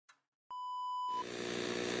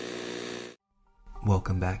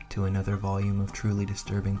Welcome back to another volume of truly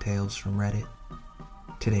disturbing tales from Reddit.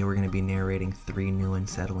 Today we're going to be narrating 3 new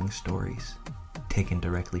unsettling stories, taken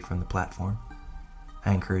directly from the platform.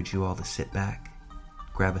 I encourage you all to sit back,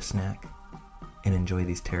 grab a snack, and enjoy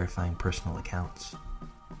these terrifying personal accounts.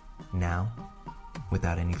 Now,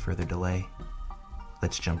 without any further delay,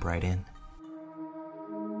 let's jump right in.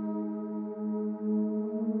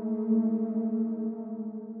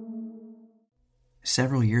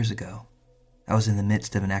 Several years ago, I was in the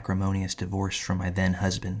midst of an acrimonious divorce from my then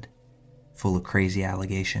husband, full of crazy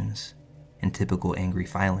allegations and typical angry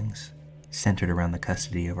filings centered around the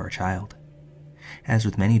custody of our child. As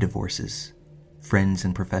with many divorces, friends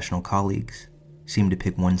and professional colleagues seemed to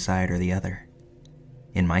pick one side or the other.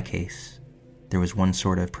 In my case, there was one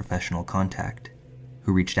sort of professional contact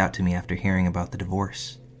who reached out to me after hearing about the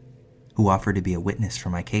divorce, who offered to be a witness for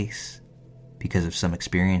my case because of some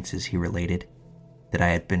experiences he related that I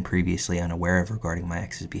had been previously unaware of regarding my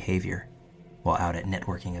ex's behavior while out at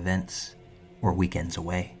networking events or weekends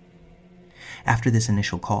away. After this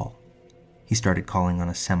initial call, he started calling on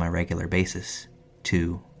a semi-regular basis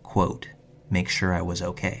to, quote, make sure I was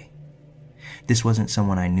okay. This wasn't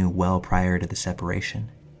someone I knew well prior to the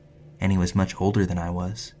separation, and he was much older than I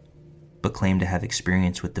was, but claimed to have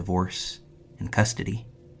experience with divorce and custody,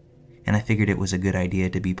 and I figured it was a good idea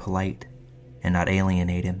to be polite and not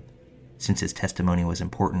alienate him, since his testimony was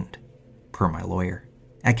important, per my lawyer.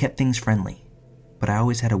 I kept things friendly, but I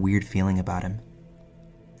always had a weird feeling about him.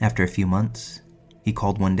 After a few months, he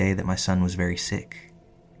called one day that my son was very sick,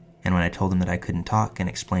 and when I told him that I couldn't talk and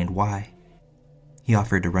explained why, he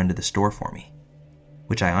offered to run to the store for me,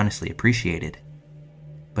 which I honestly appreciated.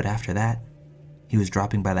 But after that, he was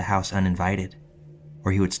dropping by the house uninvited,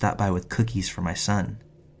 or he would stop by with cookies for my son,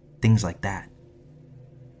 things like that.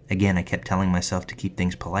 Again, I kept telling myself to keep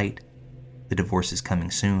things polite. The divorce is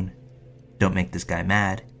coming soon. Don't make this guy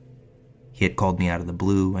mad. He had called me out of the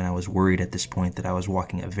blue, and I was worried at this point that I was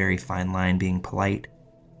walking a very fine line being polite,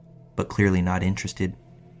 but clearly not interested,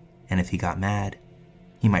 and if he got mad,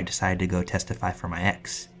 he might decide to go testify for my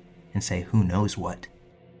ex and say who knows what.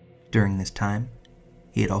 During this time,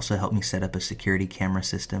 he had also helped me set up a security camera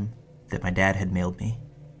system that my dad had mailed me,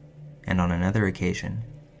 and on another occasion,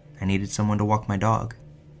 I needed someone to walk my dog,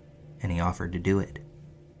 and he offered to do it.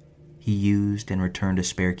 He used and returned a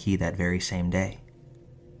spare key that very same day.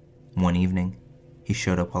 One evening, he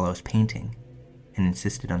showed up while I was painting and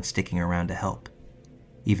insisted on sticking around to help,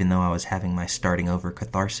 even though I was having my starting over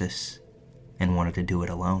catharsis and wanted to do it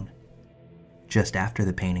alone. Just after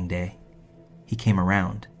the painting day, he came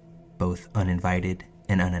around, both uninvited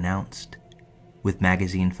and unannounced, with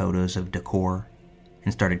magazine photos of decor,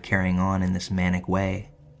 and started carrying on in this manic way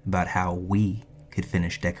about how we could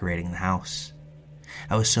finish decorating the house.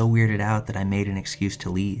 I was so weirded out that I made an excuse to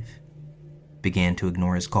leave, began to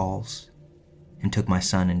ignore his calls, and took my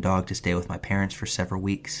son and dog to stay with my parents for several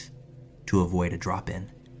weeks to avoid a drop-in.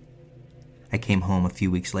 I came home a few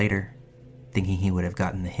weeks later, thinking he would have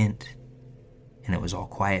gotten the hint, and it was all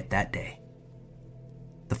quiet that day.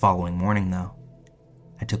 The following morning, though,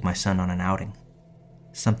 I took my son on an outing,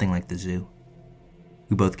 something like the zoo.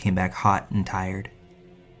 We both came back hot and tired.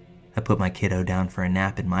 I put my kiddo down for a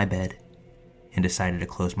nap in my bed and decided to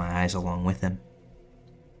close my eyes along with him.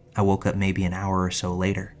 I woke up maybe an hour or so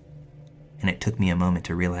later, and it took me a moment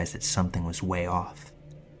to realize that something was way off.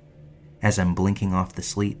 As I'm blinking off the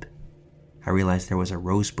sleep, I realized there was a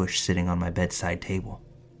rose bush sitting on my bedside table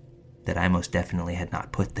that I most definitely had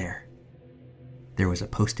not put there. There was a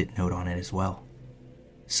post-it note on it as well,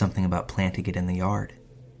 something about planting it in the yard.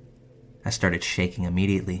 I started shaking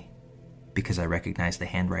immediately because I recognized the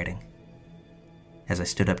handwriting. As I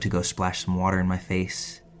stood up to go splash some water in my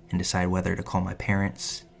face and decide whether to call my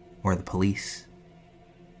parents or the police,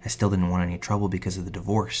 I still didn't want any trouble because of the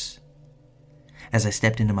divorce. As I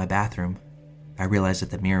stepped into my bathroom, I realized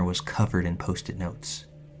that the mirror was covered in post-it notes,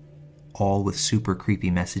 all with super creepy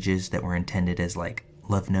messages that were intended as like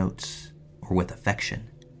love notes or with affection,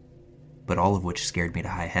 but all of which scared me to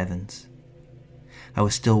high heavens. I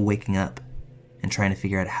was still waking up and trying to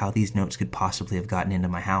figure out how these notes could possibly have gotten into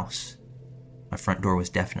my house. My front door was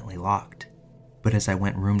definitely locked, but as I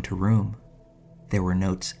went room to room, there were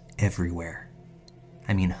notes everywhere.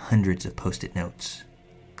 I mean hundreds of post-it notes,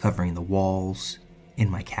 covering the walls, in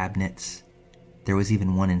my cabinets. There was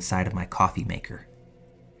even one inside of my coffee maker.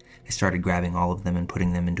 I started grabbing all of them and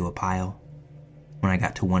putting them into a pile. When I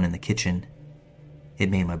got to one in the kitchen, it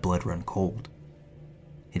made my blood run cold.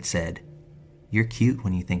 It said, "You're cute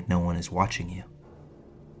when you think no one is watching you."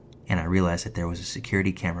 And I realized that there was a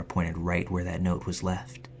security camera pointed right where that note was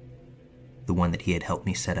left, the one that he had helped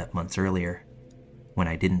me set up months earlier when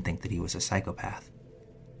I didn't think that he was a psychopath.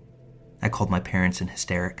 I called my parents in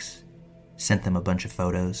hysterics, sent them a bunch of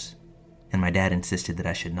photos, and my dad insisted that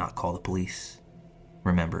I should not call the police.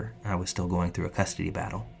 Remember, I was still going through a custody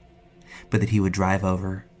battle, but that he would drive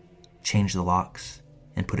over, change the locks,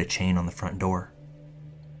 and put a chain on the front door.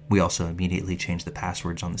 We also immediately changed the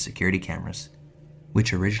passwords on the security cameras,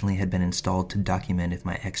 which originally had been installed to document if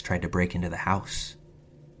my ex tried to break into the house.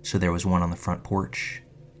 So there was one on the front porch,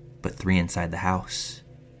 but 3 inside the house,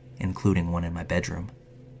 including one in my bedroom.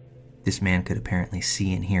 This man could apparently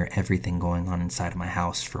see and hear everything going on inside of my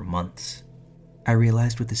house for months. I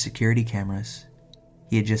realized with the security cameras,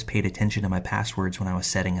 he had just paid attention to my passwords when I was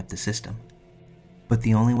setting up the system. But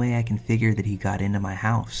the only way I can figure that he got into my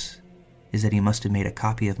house is that he must have made a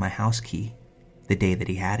copy of my house key the day that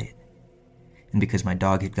he had it. And because my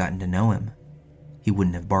dog had gotten to know him, he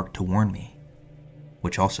wouldn't have barked to warn me,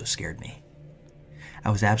 which also scared me. I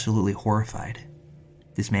was absolutely horrified.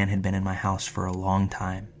 This man had been in my house for a long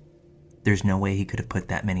time. There's no way he could have put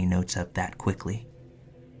that many notes up that quickly.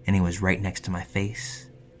 And he was right next to my face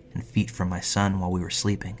and feet from my son while we were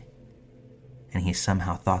sleeping. And he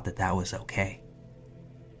somehow thought that that was okay.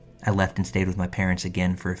 I left and stayed with my parents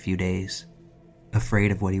again for a few days,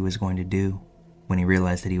 afraid of what he was going to do when he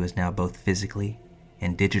realized that he was now both physically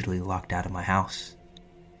and digitally locked out of my house.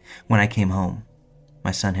 When I came home,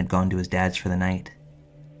 my son had gone to his dad's for the night,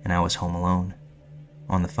 and I was home alone,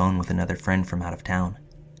 on the phone with another friend from out of town.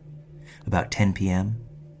 About 10 p.m.,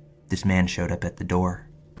 this man showed up at the door,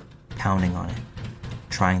 pounding on it,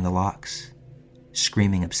 trying the locks,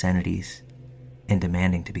 screaming obscenities, and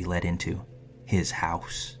demanding to be let into his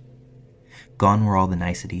house. Gone were all the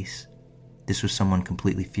niceties. This was someone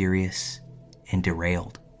completely furious and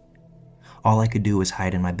derailed. All I could do was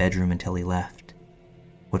hide in my bedroom until he left,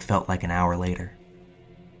 what felt like an hour later.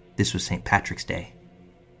 This was St. Patrick's Day,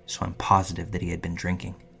 so I'm positive that he had been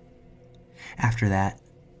drinking. After that,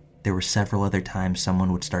 there were several other times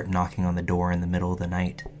someone would start knocking on the door in the middle of the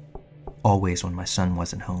night, always when my son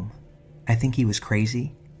wasn't home. I think he was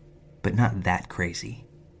crazy, but not that crazy,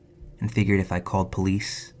 and figured if I called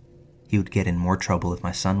police, he would get in more trouble if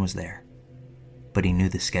my son was there. But he knew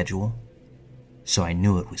the schedule, so I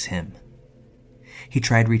knew it was him. He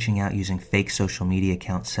tried reaching out using fake social media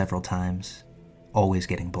accounts several times, always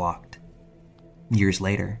getting blocked. Years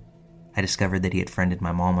later, I discovered that he had friended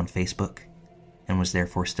my mom on Facebook and was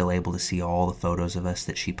therefore still able to see all the photos of us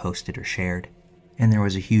that she posted or shared. And there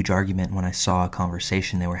was a huge argument when I saw a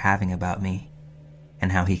conversation they were having about me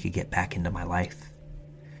and how he could get back into my life.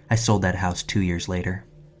 I sold that house 2 years later,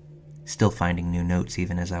 still finding new notes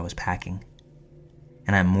even as I was packing.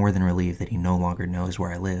 And I'm more than relieved that he no longer knows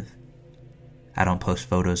where I live. I don't post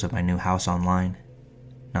photos of my new house online,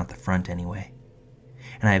 not the front anyway.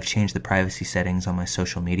 And I have changed the privacy settings on my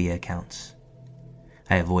social media accounts.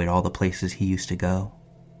 I avoid all the places he used to go,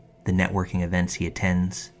 the networking events he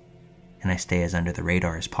attends, and I stay as under the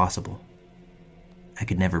radar as possible. I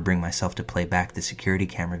could never bring myself to play back the security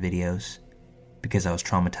camera videos because I was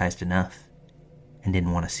traumatized enough and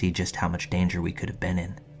didn't want to see just how much danger we could have been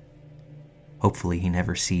in. Hopefully he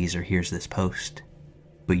never sees or hears this post,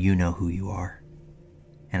 but you know who you are,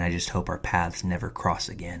 and I just hope our paths never cross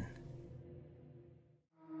again.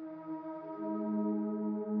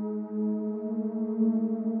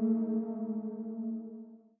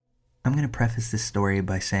 I'm going to preface this story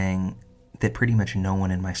by saying that pretty much no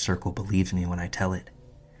one in my circle believes me when I tell it,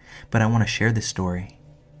 but I want to share this story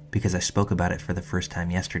because I spoke about it for the first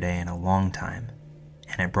time yesterday in a long time,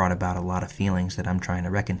 and it brought about a lot of feelings that I'm trying to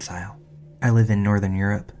reconcile. I live in Northern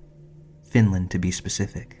Europe, Finland to be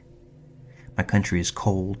specific. My country is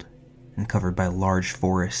cold and covered by large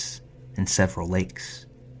forests and several lakes.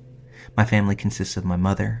 My family consists of my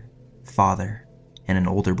mother, father, and an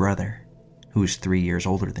older brother who is 3 years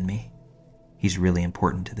older than me. He's really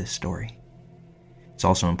important to this story. It's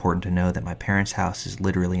also important to know that my parents' house is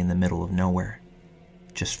literally in the middle of nowhere,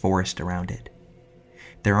 just forest around it.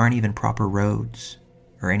 There aren't even proper roads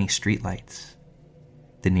or any streetlights.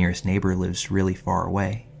 The nearest neighbor lives really far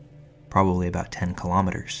away, probably about 10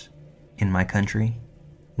 kilometers. In my country,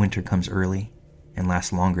 winter comes early and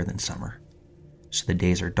lasts longer than summer, so the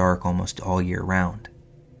days are dark almost all year round.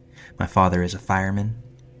 My father is a fireman,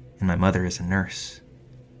 and my mother is a nurse,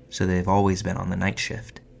 so they've always been on the night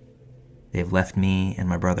shift. They've left me and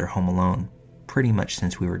my brother home alone pretty much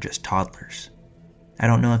since we were just toddlers. I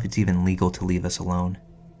don't know if it's even legal to leave us alone,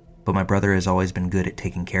 but my brother has always been good at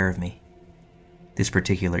taking care of me. This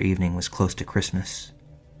particular evening was close to Christmas.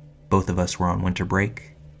 Both of us were on winter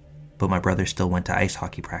break, but my brother still went to ice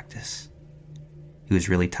hockey practice. He was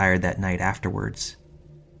really tired that night afterwards.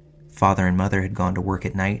 Father and mother had gone to work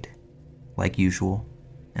at night, like usual,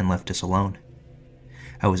 and left us alone.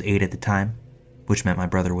 I was 8 at the time, which meant my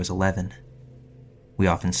brother was 11. We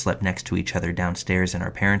often slept next to each other downstairs in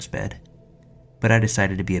our parents' bed, but I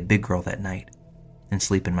decided to be a big girl that night and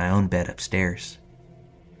sleep in my own bed upstairs.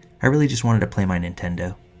 I really just wanted to play my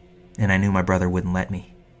Nintendo, and I knew my brother wouldn't let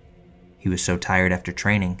me. He was so tired after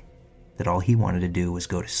training that all he wanted to do was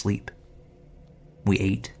go to sleep. We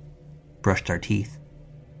ate, brushed our teeth,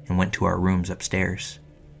 and went to our rooms upstairs.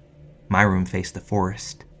 My room faced the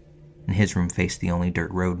forest, and his room faced the only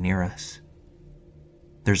dirt road near us.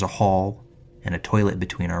 There's a hall and a toilet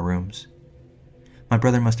between our rooms. My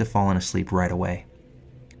brother must have fallen asleep right away,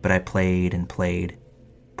 but I played and played,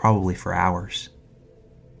 probably for hours.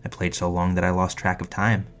 I played so long that I lost track of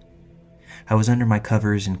time. I was under my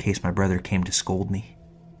covers in case my brother came to scold me.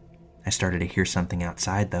 I started to hear something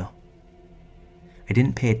outside, though. I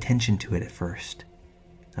didn't pay attention to it at first.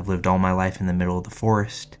 I've lived all my life in the middle of the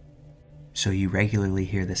forest, so you regularly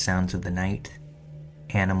hear the sounds of the night,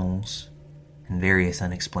 animals, and various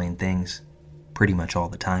unexplained things pretty much all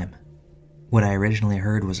the time. What I originally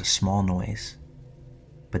heard was a small noise,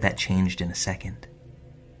 but that changed in a second.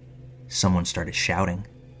 Someone started shouting,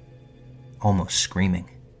 almost screaming.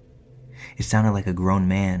 It sounded like a grown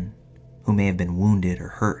man who may have been wounded or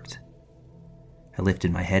hurt. I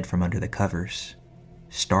lifted my head from under the covers,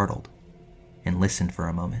 startled, and listened for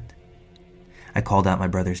a moment. I called out my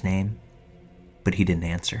brother's name, but he didn't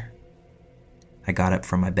answer. I got up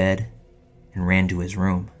from my bed and ran to his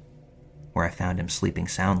room, where I found him sleeping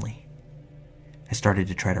soundly. I started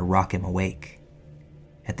to try to rock him awake.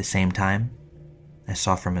 At the same time, I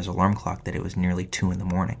saw from his alarm clock that it was nearly 2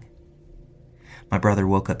 a.m. My brother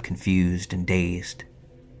woke up confused and dazed.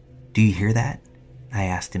 "Do you hear that?" I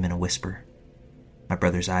asked him in a whisper. My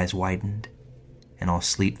brother's eyes widened, and all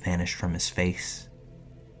sleep vanished from his face.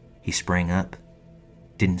 He sprang up,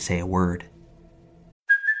 didn't say a word.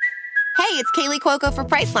 Hey, it's Kaylee Cuoco for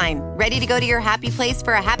Priceline. Ready to go to your happy place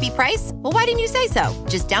for a happy price? Well, why didn't you say so?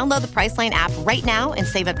 Just download the Priceline app right now and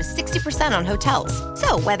save up to 60% on hotels.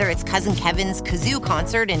 So whether it's Cousin Kevin's Kazoo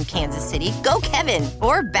Concert in Kansas City, go Kevin,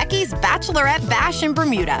 or Becky's Bachelorette Bash in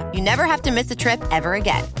Bermuda, you never have to miss a trip ever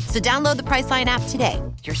again. So download the Priceline app today.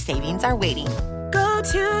 Your savings are waiting. Go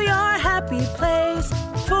to your happy place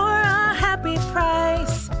for a happy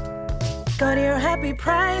price. Go to your happy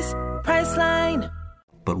price, Priceline.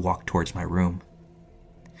 But walked towards my room.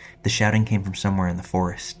 The shouting came from somewhere in the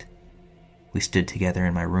forest. We stood together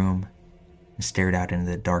in my room and stared out into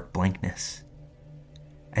the dark blankness.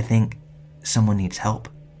 "I think someone needs help,"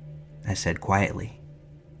 I said quietly,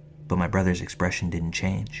 but my brother's expression didn't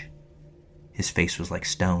change. His face was like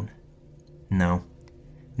stone. No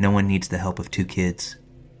one needs the help of 2 kids.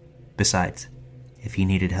 Besides, if he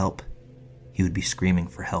needed help, he would be screaming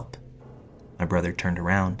for help. My brother turned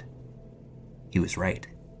around. He was right.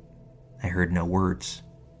 I heard no words,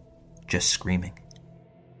 just screaming.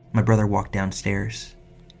 My brother walked downstairs,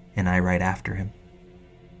 and I right after him.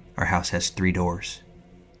 Our house has 3 doors.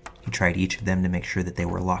 He tried each of them to make sure that they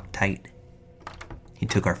were locked tight. He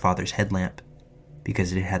took our father's headlamp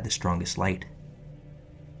because it had the strongest light.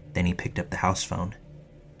 Then he picked up the house phone.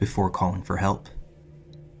 Before calling for help,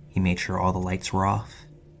 he made sure all the lights were off,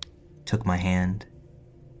 took my hand,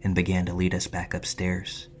 and began to lead us back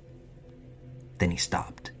upstairs. Then he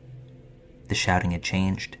stopped. The shouting had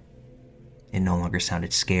changed. It no longer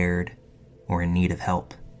sounded scared or in need of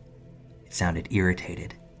help. It sounded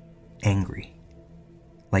irritated, angry,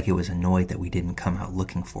 like it was annoyed that we didn't come out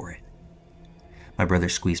looking for it. My brother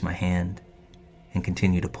squeezed my hand and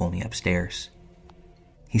continued to pull me upstairs.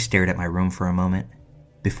 He stared at my room for a moment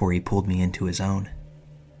before he pulled me into his own.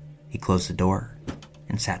 He closed the door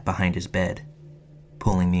and sat behind his bed,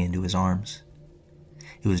 pulling me into his arms.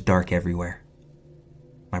 It was dark everywhere.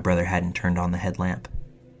 My brother hadn't turned on the headlamp,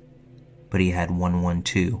 but he had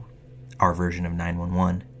 112, our version of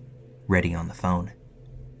 911, ready on the phone.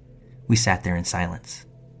 We sat there in silence.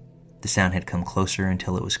 The sound had come closer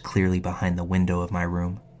until it was clearly behind the window of my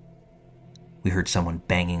room. We heard someone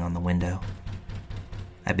banging on the window.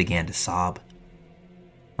 I began to sob.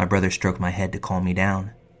 My brother stroked my head to calm me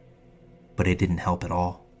down, but it didn't help at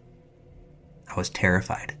all. I was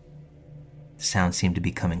terrified. The sound seemed to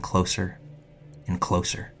be coming closer and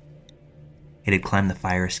closer. It had climbed the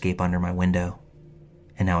fire escape under my window,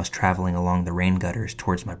 and now was traveling along the rain gutters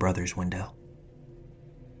towards my brother's window.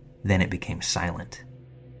 Then it became silent.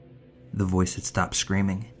 The voice had stopped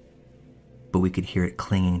screaming, but we could hear it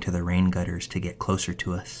clinging to the rain gutters to get closer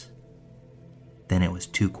to us. Then it was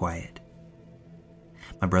too quiet.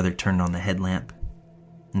 My brother turned on the headlamp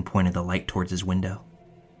and pointed the light towards his window.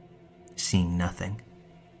 Seeing nothing,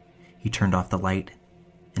 he turned off the light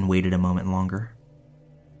and waited a moment longer.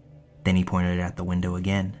 Then he pointed at the window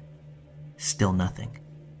again. Still nothing.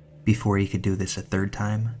 Before he could do this a third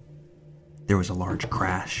time, there was a large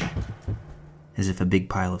crash, as if a big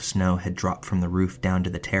pile of snow had dropped from the roof down to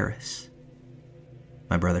the terrace.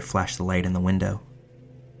 My brother flashed the light in the window.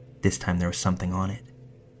 This time there was something on it.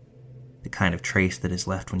 The kind of trace that is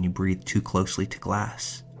left when you breathe too closely to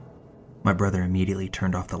glass. My brother immediately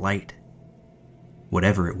turned off the light.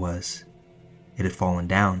 Whatever it was, it had fallen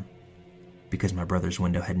down, because my brother's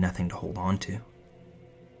window had nothing to hold on to.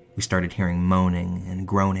 We started hearing moaning and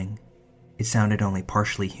groaning. It sounded only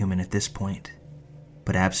partially human at this point,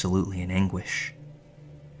 but absolutely in anguish.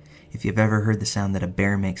 If you've ever heard the sound that a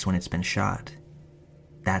bear makes when it's been shot,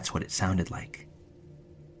 that's what it sounded like.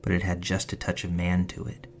 But it had just a touch of man to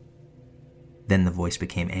it. Then the voice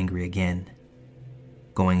became angry again,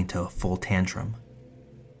 going into a full tantrum.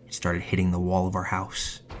 It started hitting the wall of our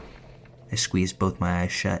house. I squeezed both my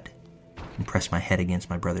eyes shut and pressed my head against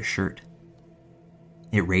my brother's shirt.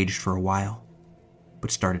 It raged for a while,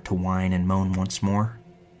 but started to whine and moan once more.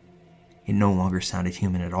 It no longer sounded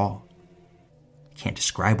human at all. I can't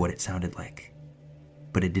describe what it sounded like,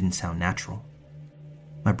 but it didn't sound natural.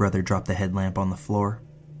 My brother dropped the headlamp on the floor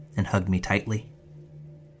and hugged me tightly.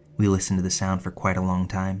 We listened to the sound for quite a long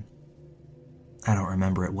time. I don't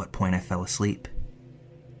remember at what point I fell asleep,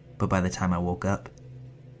 but by the time I woke up,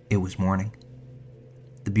 it was morning.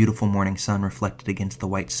 The beautiful morning sun reflected against the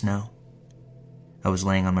white snow. I was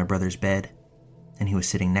laying on my brother's bed, and he was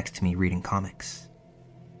sitting next to me reading comics.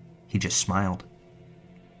 He just smiled.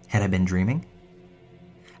 Had I been dreaming?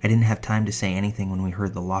 I didn't have time to say anything when we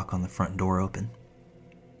heard the lock on the front door open.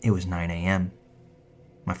 It was 9 a.m.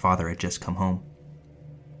 My father had just come home.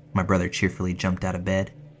 My brother cheerfully jumped out of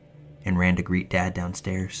bed and ran to greet Dad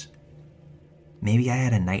downstairs. Maybe I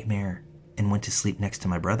had a nightmare and went to sleep next to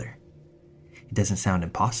my brother. It doesn't sound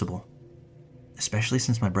impossible, especially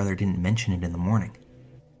since my brother didn't mention it in the morning.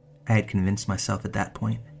 I had convinced myself at that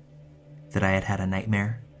point that I had had a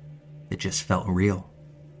nightmare that just felt real.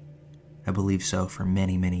 I believed so for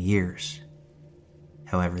many, many years.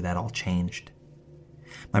 However, that all changed.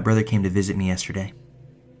 My brother came to visit me yesterday.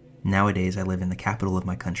 Nowadays, I live in the capital of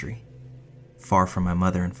my country, far from my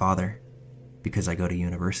mother and father, because I go to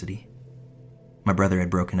university. My brother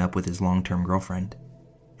had broken up with his long-term girlfriend,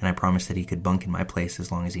 and I promised that he could bunk in my place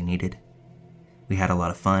as long as he needed. We had a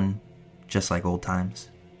lot of fun, just like old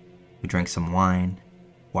times. We drank some wine,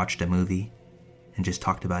 watched a movie, and just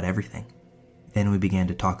talked about everything. Then we began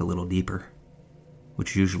to talk a little deeper,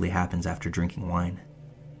 which usually happens after drinking wine.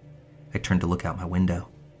 I turned to look out my window.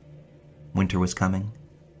 Winter was coming,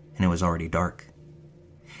 and it was already dark.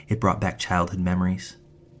 It brought back childhood memories.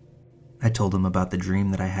 I told him about the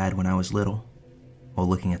dream that I had when I was little, while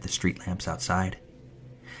looking at the street lamps outside.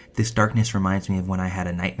 This darkness reminds me of when I had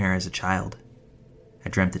a nightmare as a child. I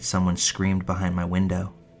dreamt that someone screamed behind my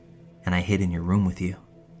window, and I hid in your room with you.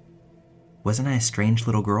 Wasn't I a strange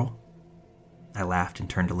little girl? I laughed and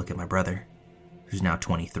turned to look at my brother, who's now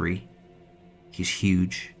 23. He's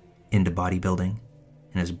huge, into bodybuilding,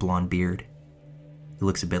 and has blonde beard. He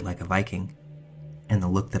looks a bit like a Viking, and the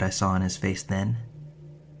look that I saw on his face then,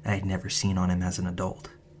 I had never seen on him as an adult.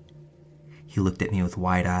 He looked at me with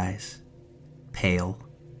wide eyes, pale,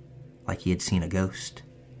 like he had seen a ghost.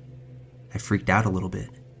 I freaked out a little bit.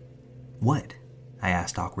 "What?" I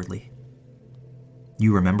asked awkwardly.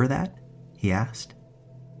 "You remember that?" he asked.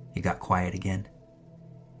 He got quiet again.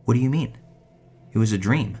 "What do you mean? It was a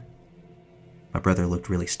dream." My brother looked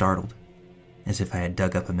really startled, as if I had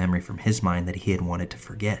dug up a memory from his mind that he had wanted to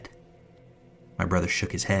forget. My brother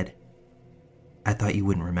shook his head. "I thought you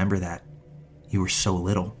wouldn't remember that. You were so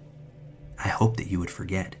little. I hoped that you would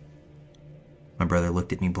forget." My brother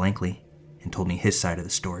looked at me blankly and told me his side of the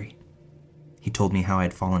story. He told me how I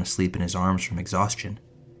had fallen asleep in his arms from exhaustion.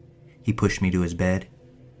 He pushed me to his bed,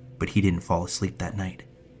 but he didn't fall asleep that night.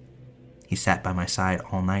 He sat by my side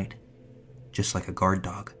all night, just like a guard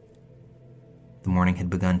dog. The morning had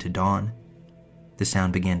begun to dawn. The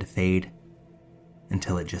sound began to fade,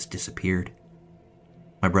 until it just disappeared.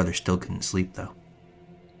 My brother still couldn't sleep, though.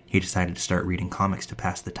 He decided to start reading comics to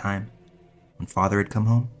pass the time. When Father had come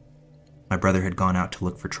home, my brother had gone out to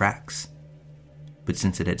look for tracks. But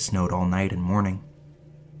since it had snowed all night and morning,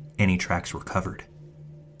 any tracks were covered.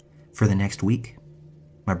 For the next week,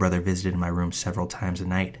 my brother visited my room several times a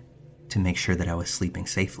night to make sure that I was sleeping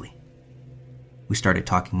safely. We started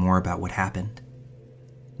talking more about what happened.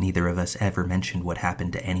 Neither of us ever mentioned what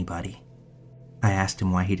happened to anybody. I asked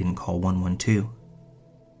him why he didn't call 112,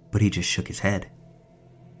 but he just shook his head.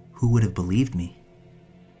 Who would have believed me?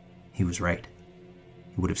 He was right.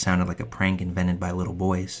 It would have sounded like a prank invented by little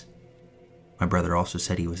boys. My brother also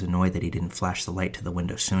said he was annoyed that he didn't flash the light to the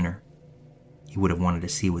window sooner. He would have wanted to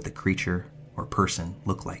see what the creature or person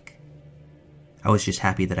looked like. I was just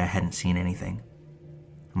happy that I hadn't seen anything.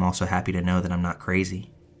 I'm also happy to know that I'm not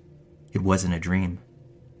crazy. It wasn't a dream.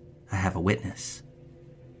 I have a witness.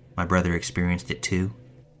 My brother experienced it too,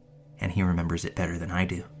 and he remembers it better than I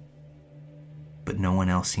do. But no one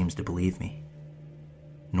else seems to believe me,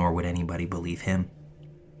 nor would anybody believe him.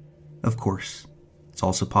 Of course, it's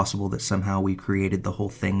also possible that somehow we created the whole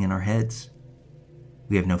thing in our heads.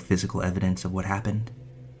 We have no physical evidence of what happened,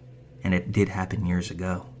 and it did happen years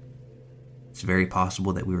ago. It's very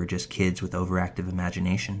possible that we were just kids with overactive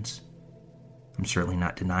imaginations. I'm certainly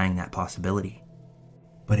not denying that possibility.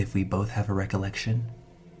 But if we both have a recollection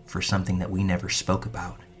for something that we never spoke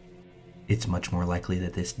about, it's much more likely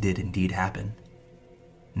that this did indeed happen,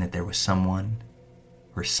 and that there was someone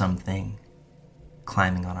or something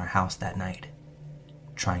climbing on our house that night,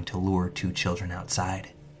 trying to lure 2 children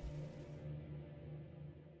outside.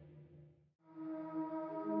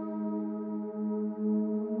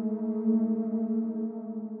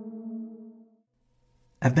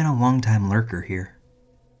 I've been a long-time lurker here,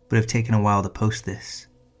 but have taken a while to post this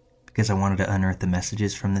because I wanted to unearth the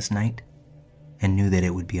messages from this night and knew that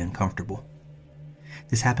it would be uncomfortable.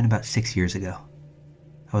 This happened about 6 years ago.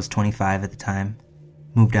 I was 25 at the time,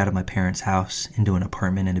 moved out of my parents' house into an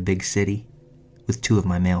apartment in a big city with 2 of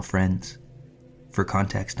my male friends. For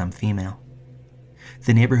context, I'm female.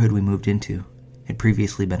 The neighborhood we moved into had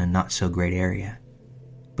previously been a not-so-great area,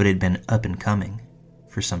 but had been up and coming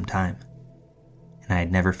for some time, and I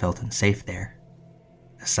had never felt unsafe there,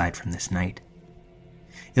 aside from this night.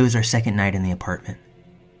 It was our second night in the apartment.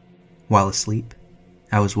 While asleep,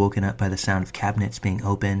 I was woken up by the sound of cabinets being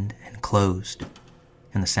opened and closed,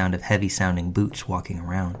 and the sound of heavy-sounding boots walking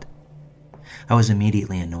around. I was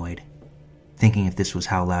immediately annoyed, thinking if this was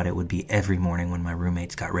how loud it would be every morning when my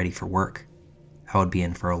roommates got ready for work, I would be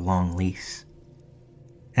in for a long lease.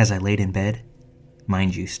 As I laid in bed,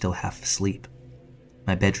 mind you, still half asleep,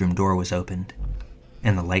 my bedroom door was opened,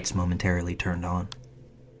 and the lights momentarily turned on.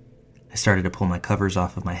 I started to pull my covers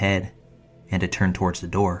off of my head and to turn towards the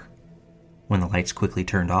door, when the lights quickly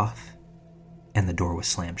turned off, and the door was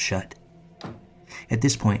slammed shut. At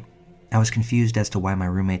this point, I was confused as to why my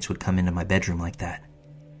roommates would come into my bedroom like that.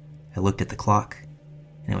 I looked at the clock,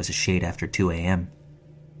 and it was a shade after 2 a.m.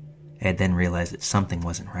 I had then realized that something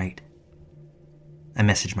wasn't right. I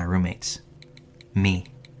messaged my roommates. Me.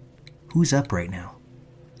 Who's up right now?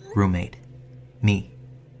 Roommate. Me.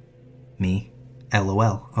 Me.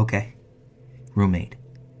 LOL. Okay. Roommate.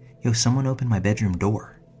 Yo, someone opened my bedroom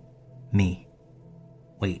door. Me.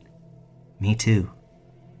 Wait. Me too.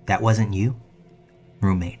 That wasn't you?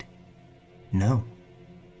 Roommate. No.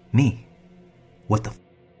 Me. What the f***?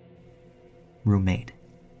 Roommate.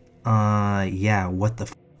 Yeah, what the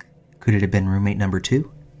f***? Could it have been roommate number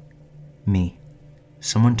 2? Me.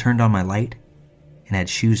 Someone turned on my light and had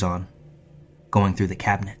shoes on, going through the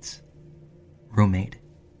cabinets. Roommate.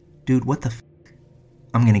 Dude, what the f***?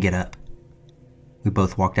 I'm gonna get up. We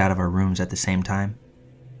both walked out of our rooms at the same time.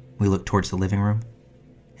 We looked towards the living room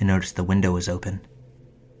and noticed the window was open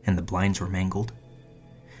and the blinds were mangled.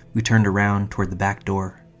 We turned around toward the back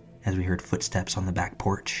door as we heard footsteps on the back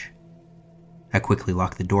porch. I quickly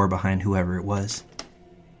locked the door behind whoever it was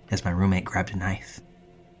as my roommate grabbed a knife.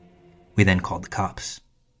 We then called the cops.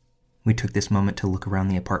 We took this moment to look around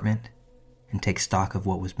the apartment and take stock of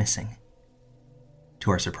what was missing.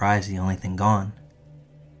 To our surprise, the only thing gone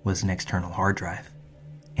was an external hard drive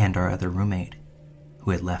and our other roommate,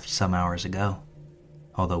 who had left some hours ago,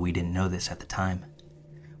 although we didn't know this at the time.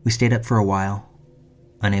 We stayed up for a while,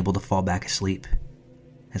 unable to fall back asleep,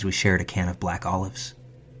 as we shared a can of black olives.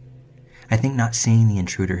 I think not seeing the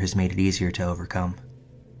intruder has made it easier to overcome,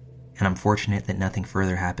 and I'm fortunate that nothing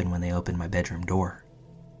further happened when they opened my bedroom door.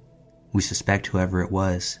 We suspect whoever it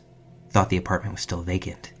was thought the apartment was still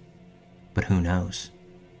vacant, but who knows?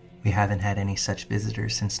 We haven't had any such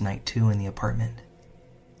visitors since night 2 in the apartment,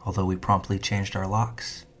 although we promptly changed our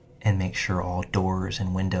locks and make sure all doors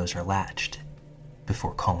and windows are latched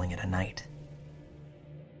before calling it a night.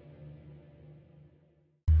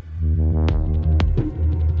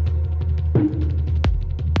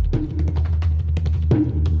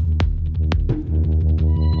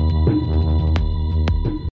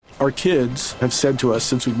 Our kids have said to us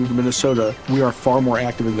since we moved to Minnesota, we are far more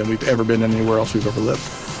active than we've ever been anywhere else we've ever lived.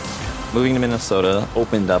 Moving to Minnesota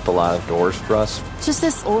opened up a lot of doors for us. Just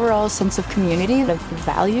this overall sense of community, the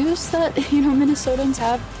values that, Minnesotans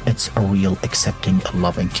have. It's a real accepting,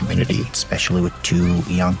 loving community, especially with 2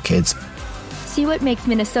 young kids. See what makes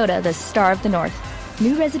Minnesota the star of the North.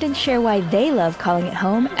 New residents share why they love calling it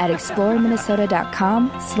home at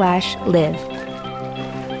exploreminnesota.com/live.